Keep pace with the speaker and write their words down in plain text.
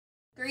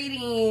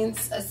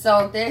Greetings.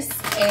 So this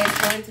is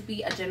going to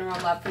be a general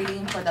love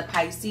reading for the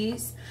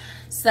Pisces,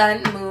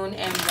 Sun, Moon,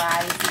 and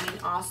Rising,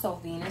 also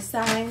Venus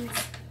signs.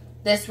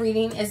 This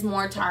reading is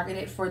more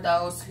targeted for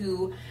those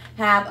who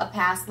have a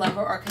past lover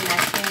or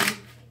connection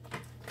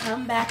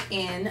come back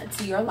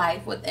into your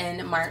life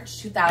within March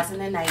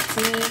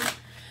 2019.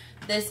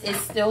 This is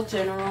still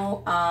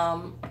general,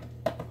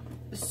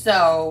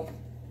 so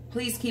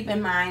please keep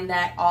in mind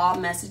that all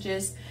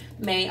messages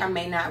may or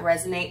may not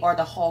resonate, or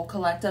the whole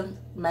collective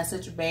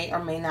message may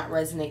or may not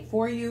resonate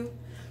for you.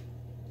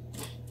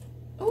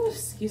 Oh,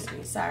 excuse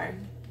me, sorry.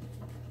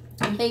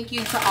 And thank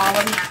you to all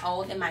of my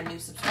old and my new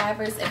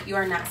subscribers. If you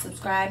are not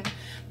subscribed,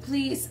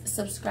 please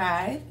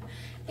subscribe.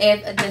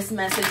 If this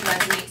message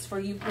resonates for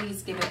you,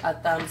 please give it a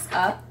thumbs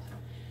up.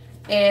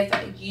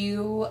 If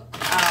you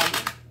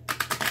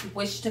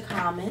wish to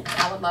comment,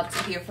 I would love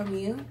to hear from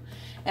you.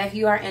 If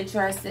you are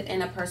interested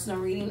in a personal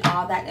reading,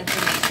 all that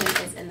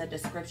information is in the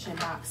description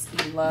box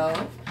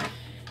below.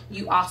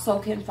 You also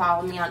can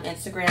follow me on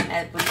Instagram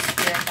at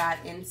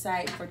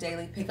BlueSpiritGuideInsight for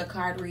daily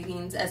pick-a-card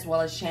readings, as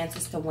well as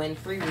chances to win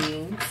free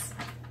readings.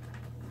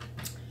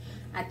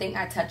 I think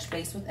I touched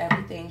base with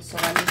everything, so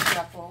let me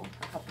shuffle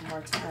a couple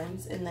more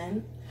times, and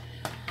then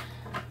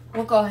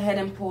we'll go ahead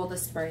and pull the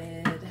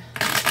spread.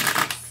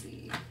 Let's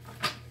see.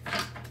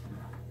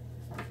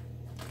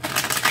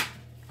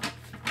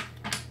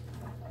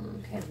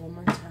 Okay, one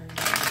more time.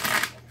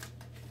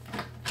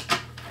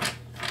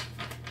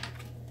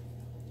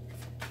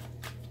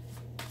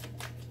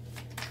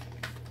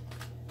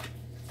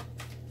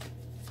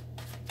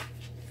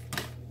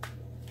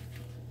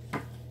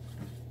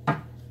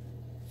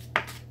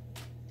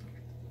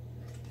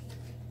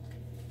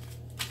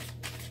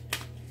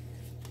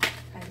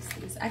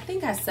 Pisces. I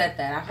think I said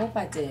that. I hope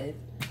I did.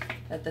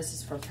 That this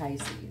is for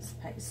Pisces.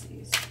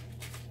 Pisces.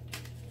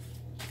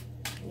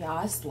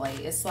 Yeah, it's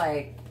late. It's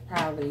like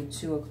probably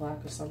 2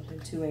 o'clock or something,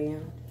 2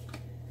 a.m.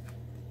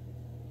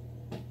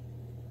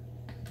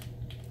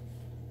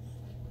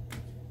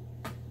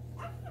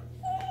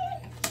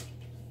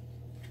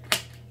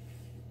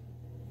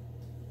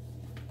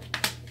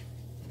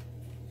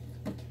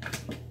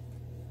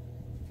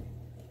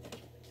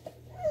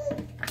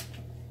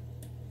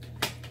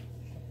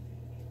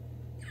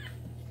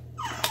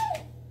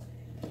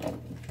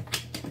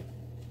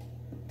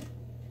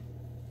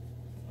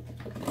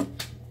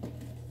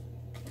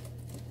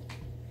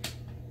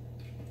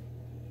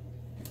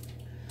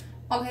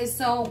 Okay,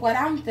 so what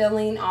I'm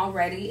feeling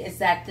already is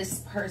that this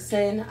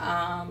person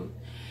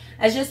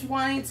is just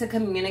wanting to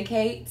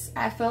communicate.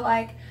 I feel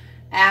like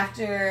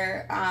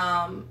after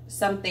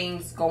some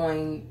things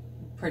going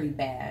pretty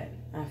bad,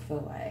 I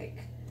feel like.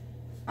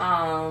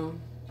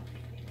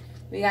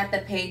 We got the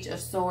Page of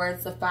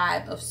Swords, the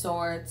Five of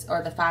Swords,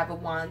 or the Five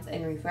of Wands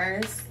in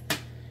reverse,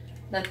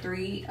 the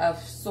Three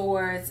of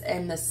Swords,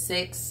 and the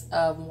Six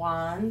of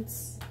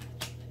Wands.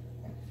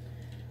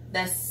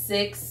 The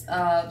Six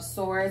of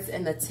Swords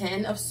and the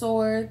Ten of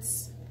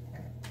Swords.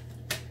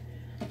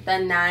 The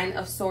Nine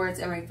of Swords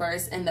in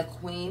reverse and the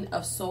Queen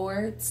of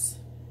Swords.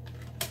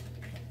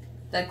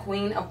 The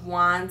Queen of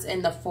Wands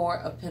and the Four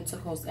of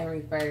Pentacles in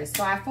reverse.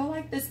 So I feel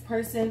like this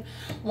person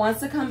wants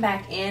to come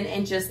back in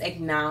and just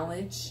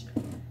acknowledge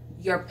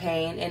your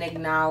pain and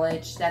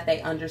acknowledge that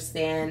they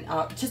understand.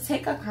 Just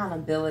take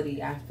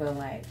accountability, I feel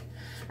like.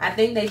 I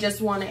think they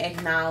just want to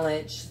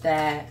acknowledge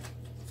that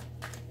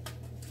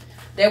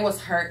there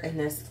was hurt in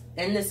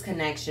this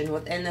connection,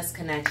 within this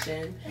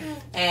connection,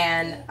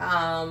 and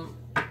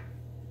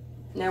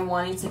they're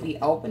wanting to be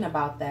open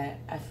about that,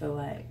 I feel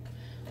like.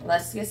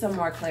 Let's get some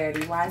more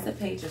clarity. Why is the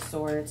Page of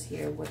Swords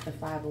here with the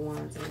Five of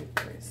Wands in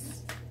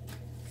reverse?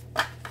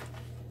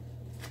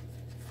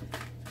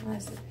 Why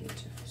is the Page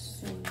of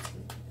Swords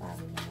with the Five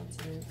of Wands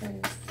in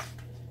reverse?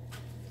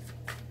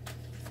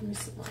 Let me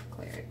see more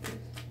clarity.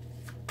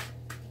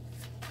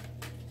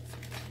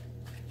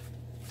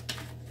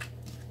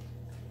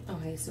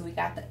 Okay, so we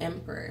got the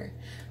Emperor.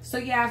 So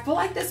yeah, I feel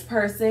like this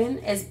person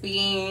is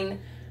being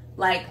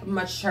like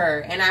mature,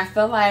 and I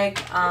feel like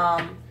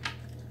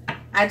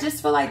I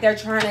just feel like they're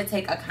trying to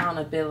take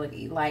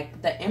accountability.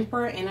 Like the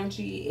Emperor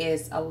energy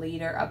is a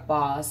leader, a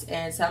boss,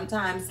 and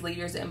sometimes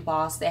leaders and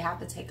boss, they have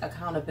to take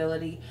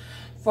accountability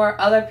for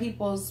other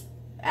people's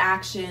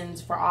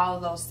actions, for all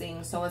of those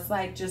things. So it's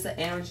like just an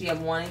energy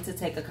of wanting to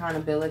take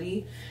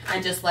accountability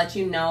and just let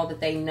you know that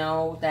they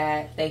know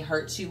that they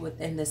hurt you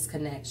within this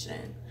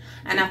connection.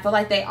 And I feel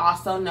like they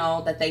also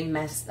know that they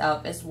messed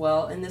up as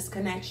well in this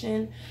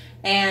connection.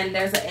 And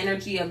there's an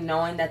energy of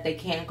knowing that they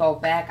can't go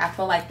back. I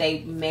feel like they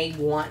may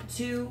want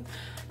to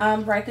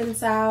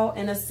reconcile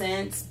in a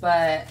sense,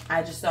 but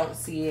I just don't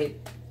see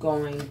it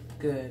going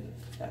good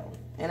though.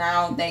 And I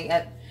don't think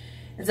it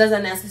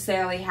doesn't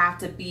necessarily have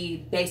to be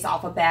based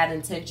off of bad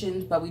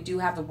intentions, but we do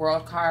have the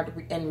World card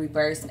in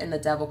reverse and the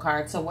Devil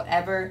card. So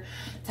whatever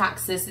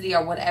toxicity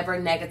or whatever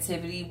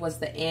negativity was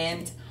the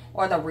end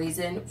or the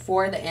reason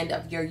for the end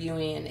of your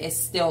union is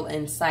still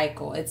in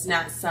cycle. It's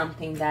not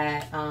something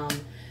that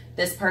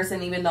this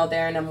person, even though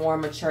they're in a more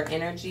mature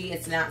energy,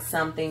 it's not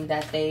something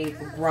that they've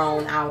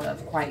grown out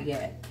of quite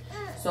yet.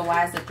 So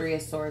why is the Three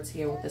of Swords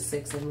here with the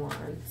Six of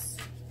Wands?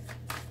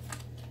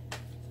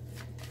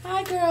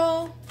 Hi,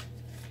 girl.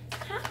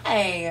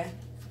 Hi.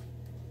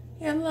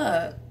 Here,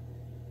 look.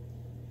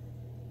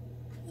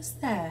 What's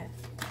that?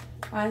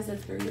 Why is the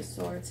Three of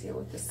Swords here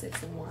with the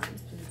Six of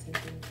Wands? Please take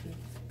it.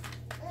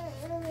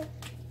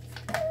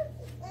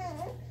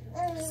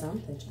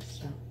 Something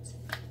just jumped.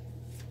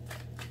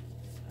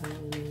 I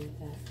don't need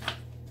that.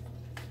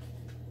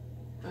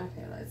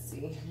 Okay, let's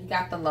see. We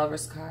got the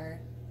Lover's card.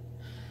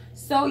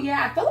 So,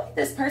 yeah, I feel like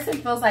this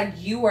person feels like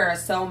you were a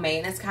soulmate.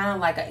 And it's kind of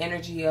like an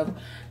energy of,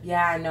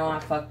 yeah, I know I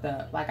fucked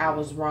up. Like, I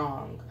was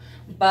wrong.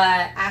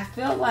 But I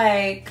feel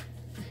like...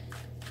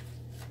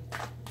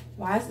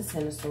 Why is the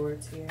Ten of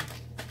Swords here?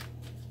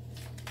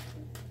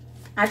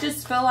 I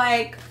just feel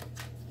like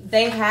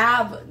they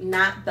have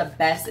not the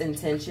best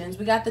intentions.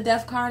 We got the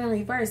Death card in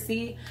reverse.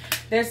 See,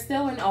 there's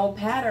still an old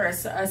pattern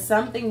or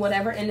something,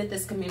 whatever ended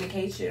this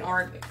communication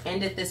or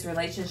ended this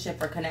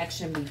relationship or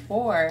connection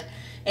before.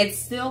 It's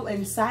still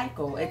in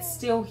cycle. It's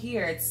still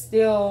here. It's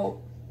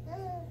still...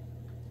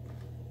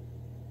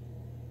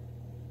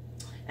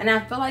 And I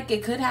feel like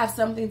it could have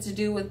something to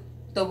do with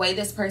the way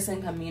this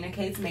person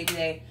communicates. Maybe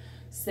they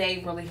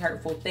say really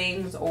hurtful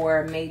things,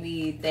 or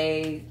maybe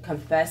they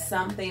confess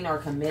something or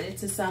committed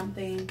to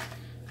something.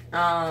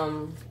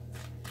 I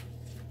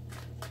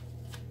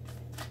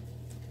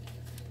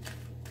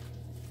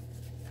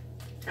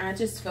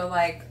just feel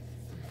like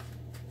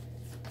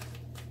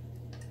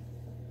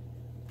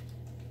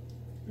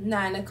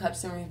Nine of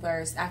Cups in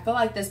reverse. I feel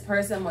like this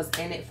person was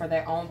in it for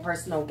their own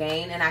personal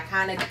gain, and I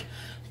kind of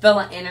feel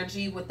an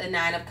energy with the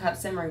Nine of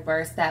Cups in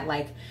reverse that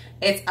like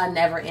it's a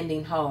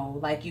never-ending hole.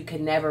 Like you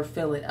can never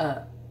fill it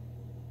up,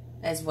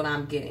 is what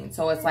I'm getting.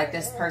 So it's like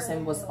this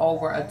person was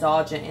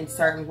overindulgent in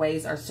certain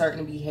ways or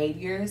certain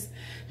behaviors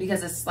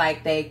because it's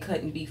like they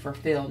couldn't be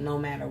fulfilled no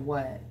matter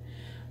what.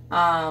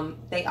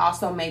 They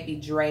also may be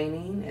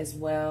draining as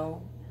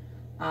well,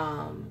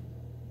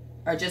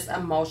 or just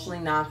emotionally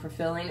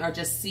non-fulfilling, or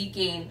just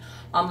seeking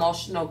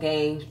emotional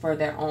gain for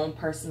their own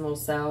personal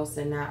selves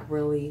and not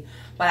really.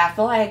 But I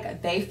feel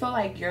like they feel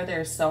like you're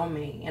their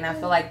soulmate, and I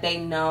feel like they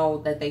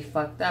know that they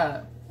fucked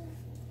up.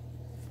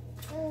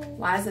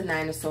 Why is the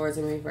Nine of Swords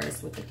in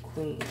reverse with the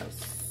Queen of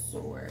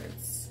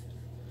Swords?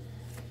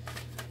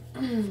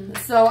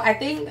 So I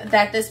think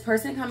that this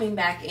person coming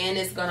back in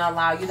is going to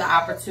allow you the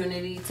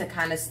opportunity to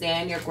kind of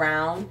stand your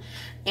ground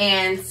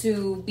and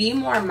to be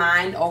more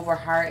mind over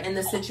heart in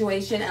the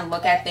situation and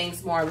look at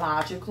things more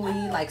logically,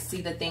 like see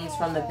the things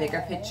from the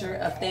bigger picture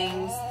of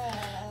things.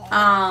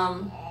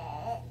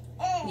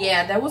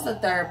 Yeah, there was a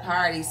third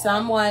party.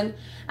 Someone,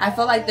 I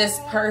feel like this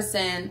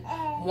person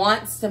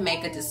wants to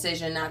make a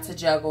decision not to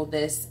juggle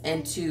this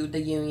into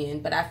the union,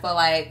 but I feel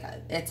like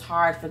it's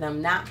hard for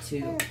them not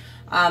to.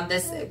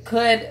 This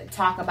could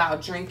talk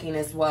about drinking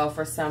as well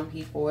for some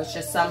people. It's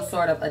just some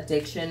sort of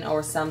addiction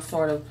or some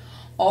sort of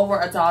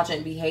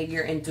overindulgent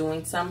behavior in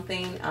doing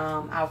something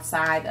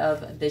outside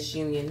of this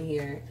union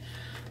here.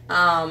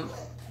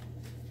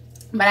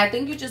 But I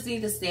think you just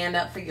need to stand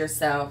up for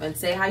yourself and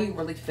say how you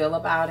really feel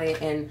about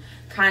it, and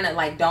kind of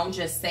like don't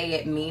just say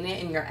it, mean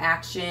it in your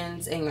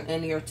actions and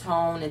in your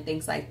tone and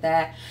things like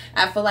that.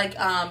 I feel like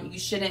you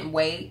shouldn't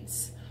wait,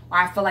 or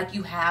I feel like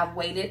you have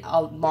waited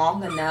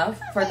long enough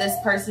for this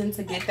person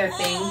to get their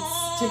things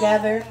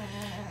together.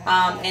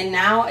 And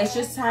now it's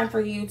just time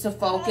for you to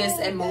focus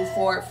and move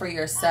forward for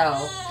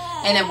yourself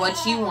and at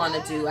what you want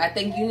to do. I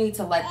think you need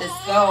to let this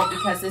go,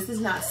 because this is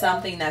not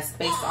something that's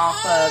based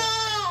off of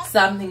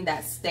something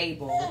that's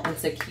stable and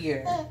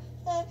secure.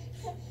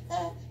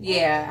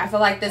 Yeah, I feel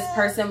like this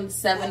person,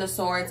 Seven of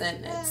Swords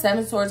in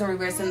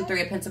reverse and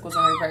Three of Pentacles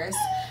in reverse.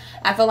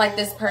 I feel like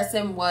this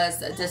person was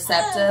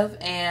deceptive,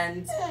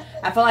 and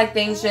I feel like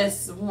things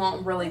just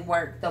won't really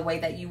work the way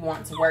that you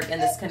want to work in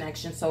this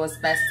connection. So it's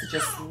best to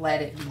just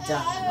let it be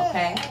done,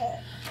 okay?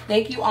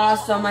 Thank you all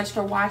so much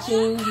for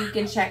watching. You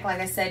can check,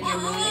 like I said, your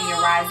moon and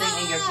your rising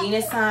and your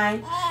Venus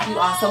sign. You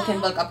also can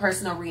book a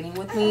personal reading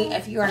with me.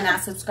 If you are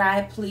not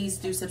subscribed, please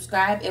do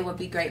subscribe. It would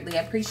be greatly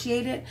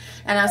appreciated.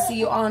 And I'll see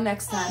you all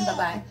next time.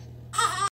 Bye-bye.